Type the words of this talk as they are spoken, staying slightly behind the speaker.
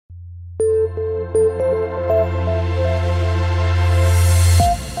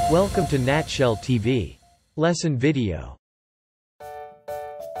Welcome to Natshell TV. Lesson video.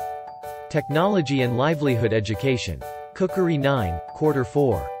 Technology and Livelihood Education. Cookery 9, Quarter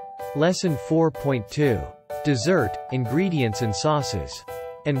 4. Lesson 4.2. Dessert, Ingredients and Sauces.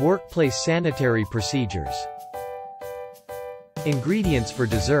 And Workplace Sanitary Procedures. Ingredients for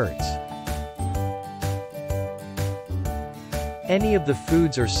desserts. Any of the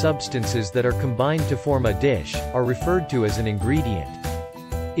foods or substances that are combined to form a dish are referred to as an ingredient.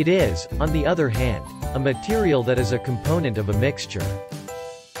 It is, on the other hand, a material that is a component of a mixture.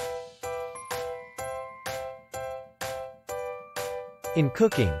 In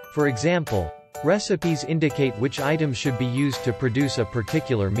cooking, for example, recipes indicate which items should be used to produce a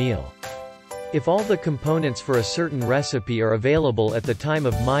particular meal. If all the components for a certain recipe are available at the time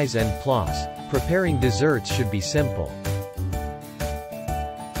of mise en place, preparing desserts should be simple.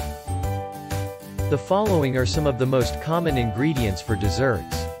 The following are some of the most common ingredients for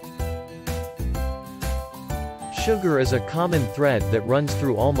desserts. Sugar is a common thread that runs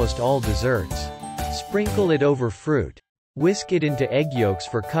through almost all desserts. Sprinkle it over fruit. Whisk it into egg yolks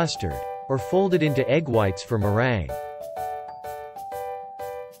for custard, or fold it into egg whites for meringue.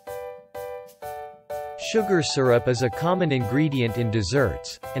 Sugar syrup is a common ingredient in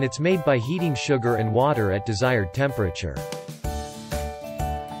desserts, and it's made by heating sugar and water at desired temperature.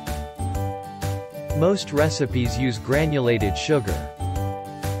 Most recipes use granulated sugar.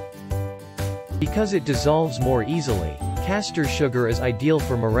 Because it dissolves more easily, castor sugar is ideal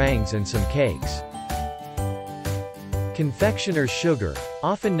for meringues and some cakes. Confectioner's sugar,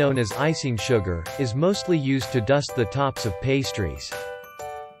 often known as icing sugar, is mostly used to dust the tops of pastries.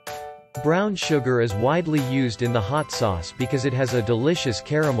 Brown sugar is widely used in the hot sauce because it has a delicious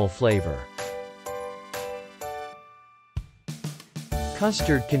caramel flavor.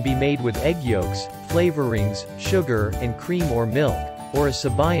 Custard can be made with egg yolks, flavorings, sugar, and cream or milk, or a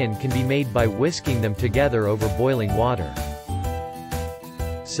sabayon can be made by whisking them together over boiling water.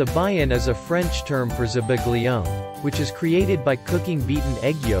 Sabayon is a French term for zabaglione, which is created by cooking beaten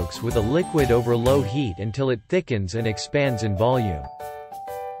egg yolks with a liquid over low heat until it thickens and expands in volume.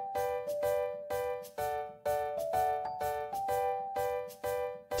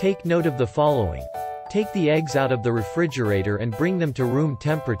 Take note of the following. Take the eggs out of the refrigerator and bring them to room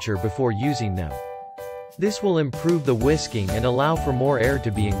temperature before using them. This will improve the whisking and allow for more air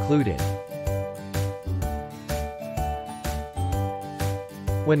to be included.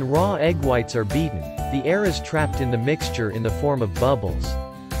 When raw egg whites are beaten, the air is trapped in the mixture in the form of bubbles.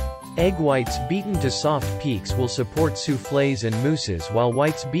 Egg whites beaten to soft peaks will support soufflés and mousses, while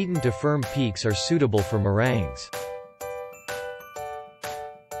whites beaten to firm peaks are suitable for meringues.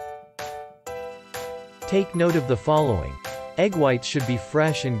 Take note of the following. Egg whites should be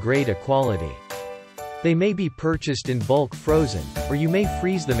fresh and grade quality. They may be purchased in bulk frozen, or you may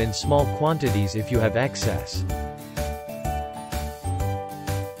freeze them in small quantities if you have excess.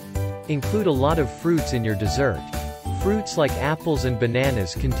 Include a lot of fruits in your dessert. Fruits like apples and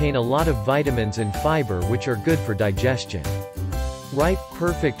bananas contain a lot of vitamins and fiber which are good for digestion. Ripe,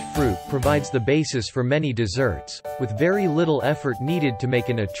 perfect fruit provides the basis for many desserts, with very little effort needed to make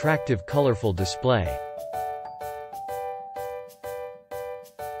an attractive, colorful display.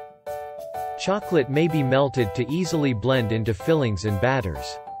 Chocolate may be melted to easily blend into fillings and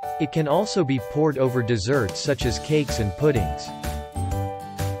batters. It can also be poured over desserts such as cakes and puddings.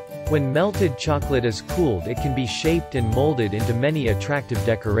 When melted chocolate is cooled, it can be shaped and molded into many attractive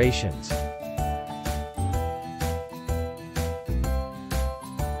decorations.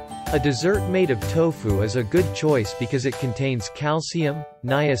 A dessert made of tofu is a good choice because it contains calcium,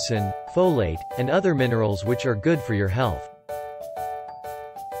 niacin, folate, and other minerals which are good for your health.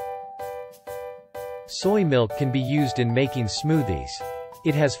 Soy milk can be used in making smoothies.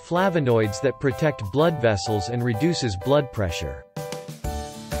 It has flavonoids that protect blood vessels and reduces blood pressure.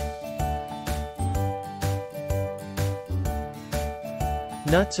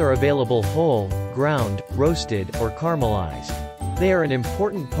 Nuts are available whole, ground, roasted, or caramelized. They are an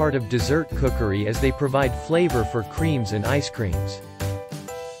important part of dessert cookery as they provide flavor for creams and ice creams.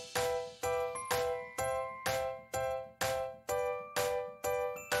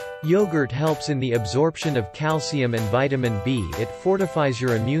 Yogurt helps in the absorption of calcium and vitamin B. It fortifies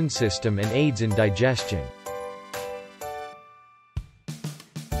your immune system and aids in digestion.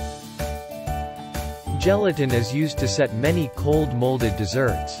 Gelatin is used to set many cold molded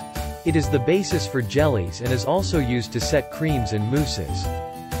desserts. It is the basis for jellies and is also used to set creams and mousses.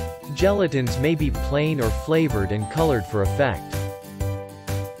 Gelatins may be plain or flavored and colored for effect.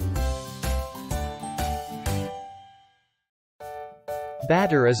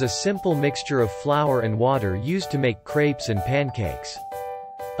 Batter is a simple mixture of flour and water used to make crepes and pancakes.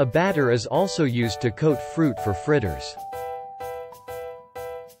 A batter is also used to coat fruit for fritters.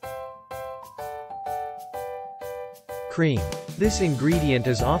 Cream. This ingredient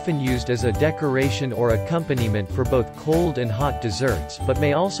is often used as a decoration or accompaniment for both cold and hot desserts, but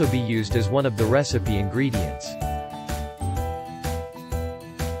may also be used as one of the recipe ingredients.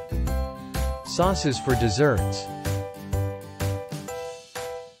 Sauces for desserts.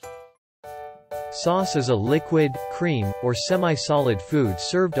 Sauce is a liquid, cream, or semi-solid food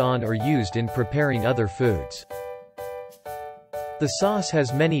served on or used in preparing other foods. The sauce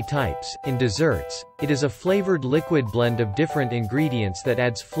has many types. In desserts, it is a flavored liquid blend of different ingredients that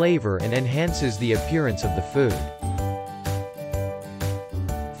adds flavor and enhances the appearance of the food.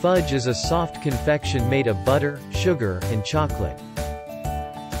 Fudge is a soft confection made of butter, sugar, and chocolate.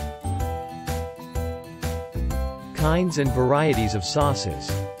 Kinds and varieties of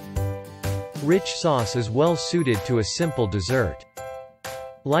sauces. Rich sauce is well suited to a simple dessert.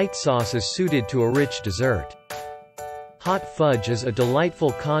 Light sauce is suited to a rich dessert. Hot fudge is a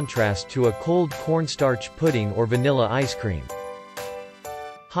delightful contrast to a cold cornstarch pudding or vanilla ice cream.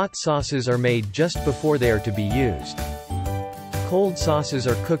 Hot sauces are made just before they are to be used. Cold sauces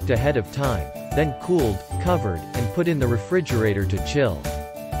are cooked ahead of time, then cooled, covered, and put in the refrigerator to chill.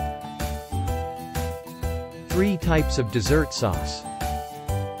 3 types of dessert sauce.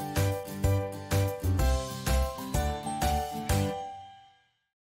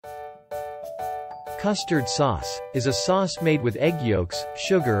 Custard sauce is a sauce made with egg yolks,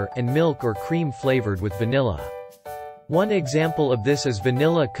 sugar, and milk or cream flavored with vanilla. One example of this is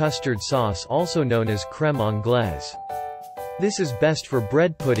vanilla custard sauce, also known as crème anglaise. This is best for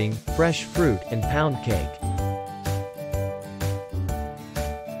bread pudding, fresh fruit, and pound cake.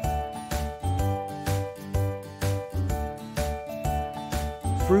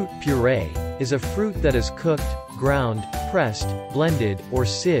 Fruit puree is a fruit that is cooked, ground, pressed, blended, or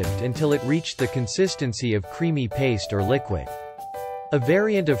sieved until it reached the consistency of creamy paste or liquid. A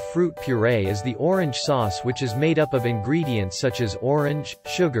variant of fruit puree is the orange sauce, which is made up of ingredients such as orange,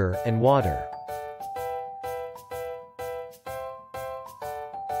 sugar, and water.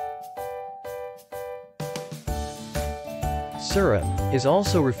 Syrup is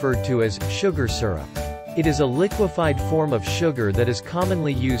also referred to as sugar syrup. It is a liquefied form of sugar that is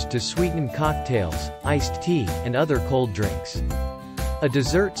commonly used to sweeten cocktails, iced tea, and other cold drinks. A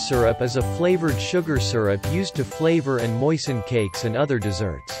dessert syrup is a flavored sugar syrup used to flavor and moisten cakes and other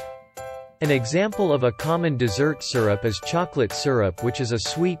desserts. An example of a common dessert syrup is chocolate syrup, which is a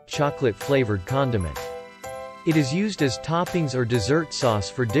sweet, chocolate-flavored condiment. It is used as toppings or dessert sauce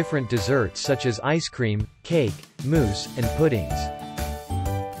for different desserts such as ice cream, cake, mousse, and puddings.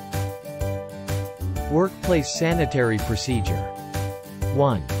 Workplace sanitary procedure.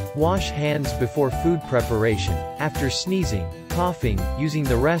 1. Wash hands before food preparation, after sneezing, coughing, using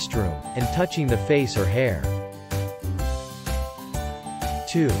the restroom, and touching the face or hair.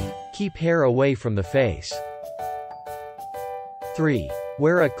 2. Keep hair away from the face. 3.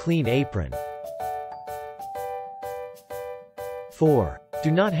 Wear a clean apron. 4.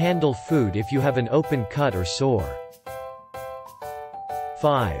 Do not handle food if you have an open cut or sore.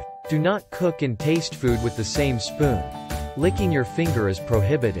 5. Do not cook and taste food with the same spoon. Licking your finger is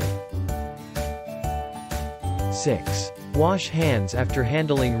prohibited. 6. Wash hands after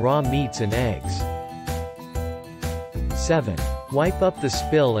handling raw meats and eggs. 7. Wipe up the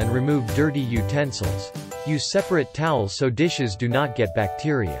spill and remove dirty utensils. Use separate towels so dishes do not get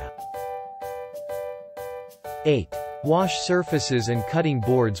bacteria. 8. Wash surfaces and cutting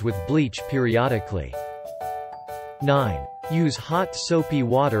boards with bleach periodically. 9. Use hot soapy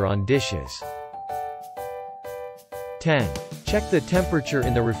water on dishes. 10. Check the temperature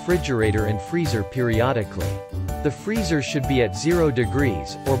in the refrigerator and freezer periodically. The freezer should be at 0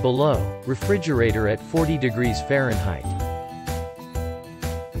 degrees, or below, refrigerator at 40 degrees Fahrenheit.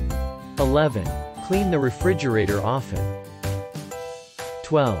 11. Clean the refrigerator often.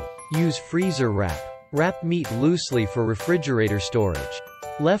 12. Use freezer wrap. Wrap meat loosely for refrigerator storage.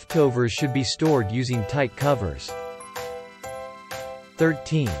 Leftovers should be stored using tight covers.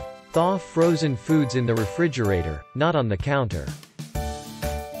 13. Thaw frozen foods in the refrigerator, not on the counter.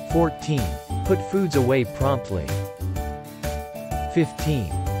 14. Put foods away promptly.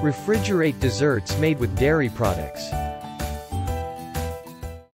 15. Refrigerate desserts made with dairy products.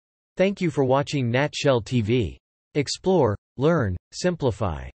 Thank you for watching Natshell TV. Explore, learn,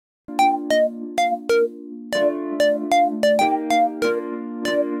 simplify.